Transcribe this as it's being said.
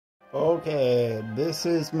Okay, this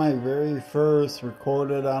is my very first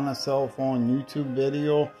recorded on a cell phone YouTube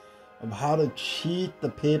video of how to cheat the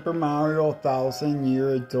Paper Mario 1000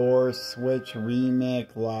 Year Door Switch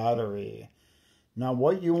Remake Lottery. Now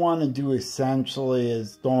what you want to do essentially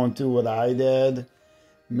is don't do what I did.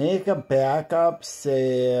 Make a backup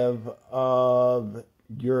save of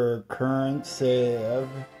your current save.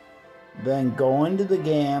 Then go into the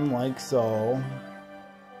game like so.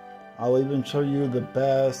 I'll even show you the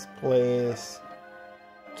best place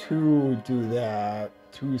to do that,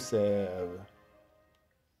 to save.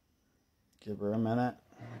 Give her a minute.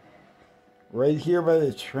 Right here by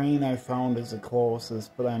the train I found is the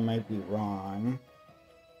closest, but I might be wrong.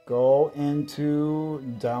 Go into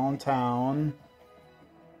downtown.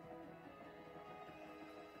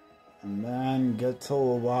 And then get to the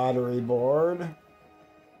lottery board.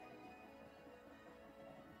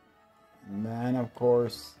 And then, of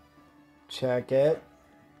course, check it.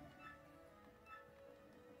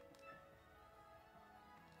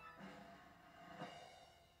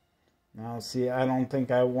 Now, see, I don't think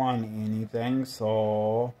I won anything,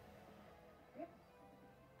 so...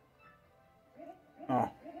 Oh.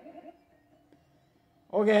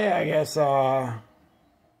 Okay, I guess,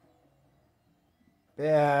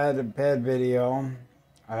 bad video.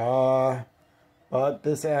 But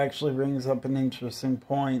this actually brings up an interesting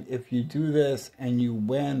point. If you do this and you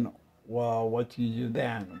win, well, what do you do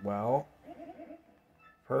then? Well,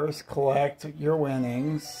 first collect your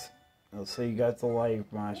winnings. Let's say you got the life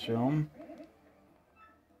mushroom.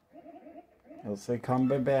 Let's say come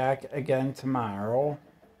back again tomorrow.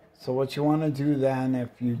 So what you want to do then, if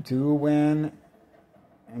you do win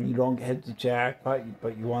and you don't hit the jackpot,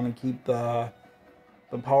 but you want to keep the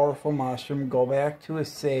powerful mushroom, go back to a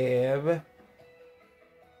save.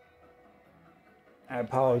 I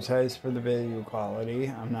apologize for the video quality.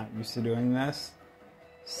 I'm not used to doing this.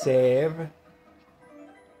 Save.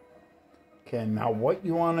 Okay, now what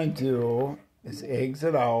you want to do is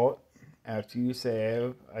exit out after you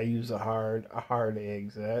save. I use a hard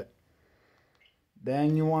exit.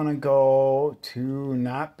 Then you want to go to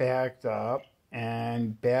not backed up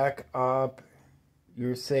and back up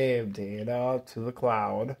your save data to the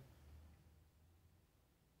cloud.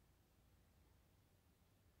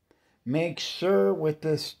 Make sure with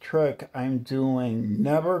this trick I'm doing,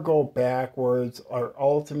 never go backwards, or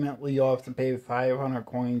ultimately you'll have to pay 500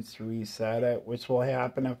 coins to reset it, which will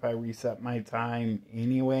happen if I reset my time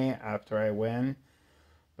anyway after I win.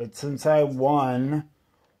 But since I won,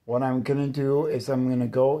 what I'm going to do is I'm going to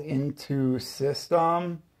go into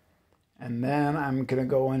System, and then I'm going to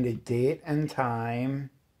go into Date and Time.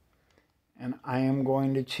 And I am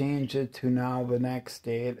going to change it to now the next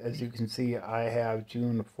date. As you can see, I have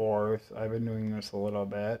June 4th. I've been doing this a little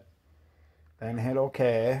bit. Then hit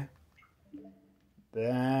OK.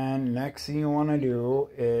 Then next thing you want to do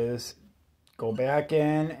is go back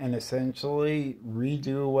in and essentially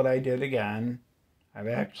redo what I did again. I've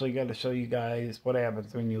actually got to show you guys what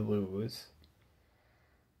happens when you lose.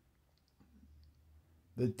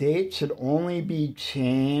 The date should only be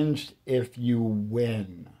changed if you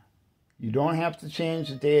win. You don't have to change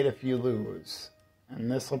the date if you lose.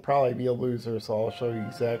 And this will probably be a loser, so I'll show you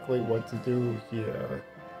exactly what to do here.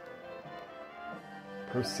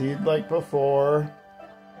 Proceed like before.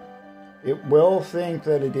 It will think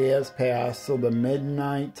that a day has passed, so the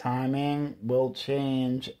midnight timing will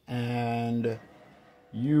change and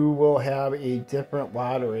you will have a different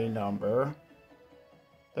lottery number.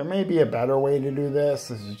 There may be a better way to do this.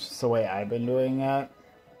 This is just the way I've been doing it.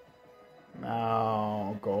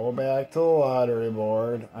 Now, go back to the lottery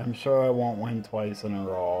board. I'm sure I won't win twice in a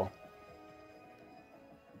row.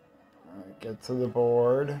 Alright, get to the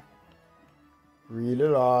board. Read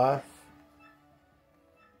it off.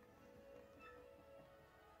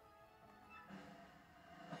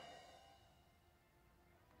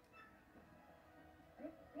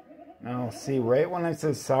 Now, see, right when it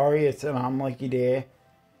says, sorry, it's an unlucky day,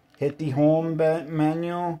 hit the home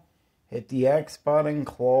menu. Hit the X button,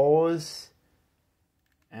 close,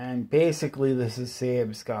 and basically this is save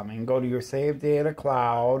scumming. Go to your save data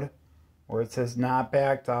cloud, where it says not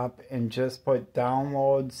backed up, and just put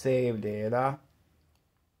download save data.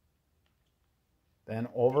 Then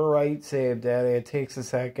overwrite save data. It takes a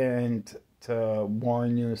second to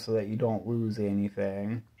warn you so that you don't lose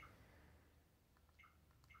anything.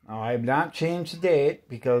 Now, I have not changed the date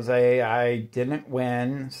because I didn't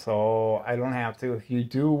win, so I don't have to. If you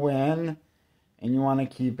do win and you want to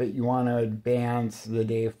keep it, you want to advance the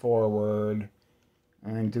day forward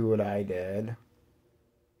and then do what I did.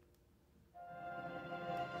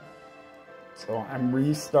 So I'm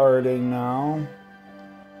restarting now.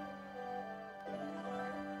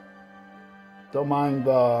 Don't mind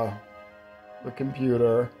the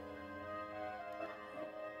computer.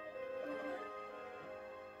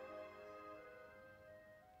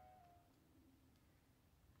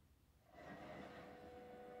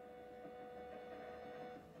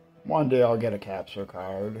 One day I'll get a capture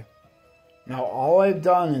card. Now all I've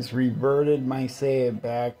done is reverted my save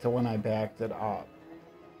back to when I backed it up.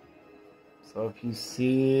 So if you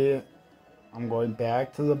see, I'm going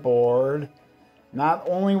back to the board. Not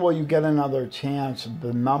only will you get another chance,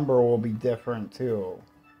 the number will be different too.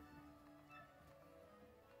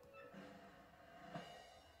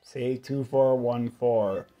 Say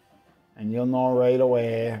 2414. And you'll know right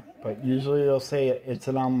away. But usually you'll say it's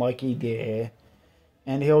an unlucky day.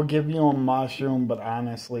 And he'll give you a mushroom, but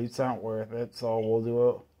honestly, it's not worth it. So we'll do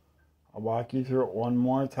it. I'll walk you through it one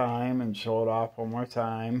more time and show it off one more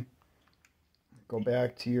time. Go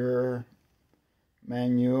back to your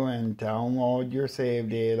menu and download your save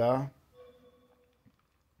data.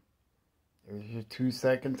 There's your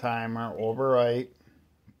 2-second timer. Overwrite.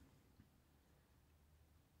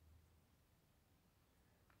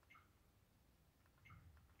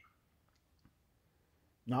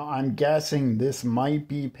 Now I'm guessing this might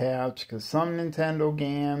be patched because some Nintendo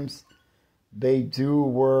games, they do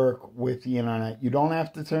work with the internet. You don't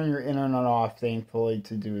have to turn your internet off, thankfully,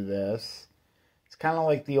 to do this. It's kind of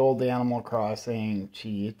like the old Animal Crossing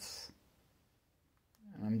cheats.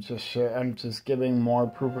 I'm just giving more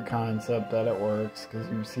proof of concept that it works because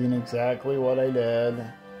you've seen exactly what I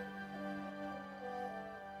did.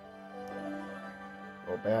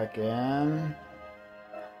 Go back in.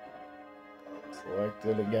 Select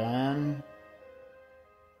it again.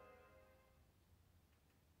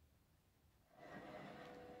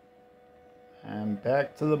 And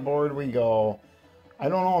back to the board we go. I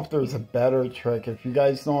don't know if there's a better trick. If you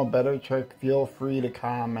guys know a better trick, feel free to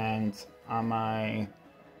comment on my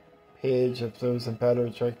page if there's a better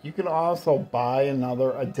trick. You can also buy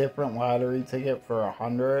a different lottery ticket for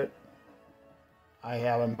 100. I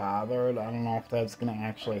haven't bothered. I don't know if that's going to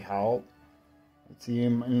actually help. See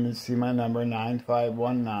my number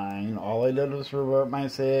 9519. All I did was revert my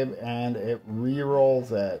save and it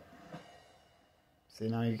re-rolls it. See,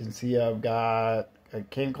 now you can see I've got a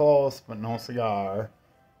came close but no cigar.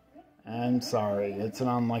 And sorry, it's an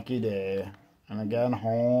unlucky day. And again,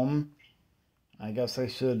 home. I guess I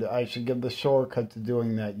should give the shortcut to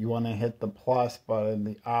doing that. You want to hit the plus button,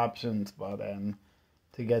 the options button,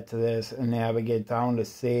 to get to this and navigate down to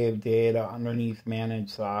save data underneath manage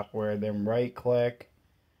software, then right click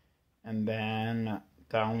and then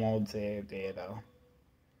download save data.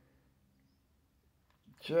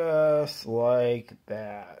 Just like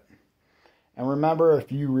that. And remember,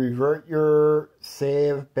 if you revert your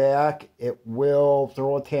save back, it will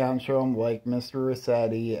throw a tantrum like Mr.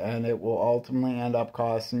 Rossetti, and it will ultimately end up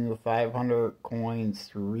costing you 500 coins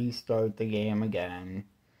to restart the game again.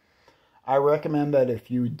 I recommend that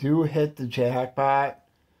if you do hit the jackpot,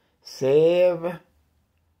 save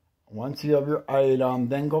once you have your item,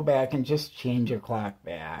 then go back and just change your clock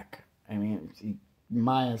back. I mean, you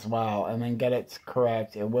might as well, and then get it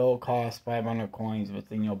correct. It will cost 500 coins, but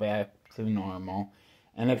then you'll back to normal.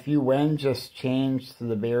 And if you win, just change to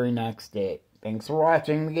the very next date. Thanks for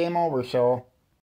watching the Game Over Show.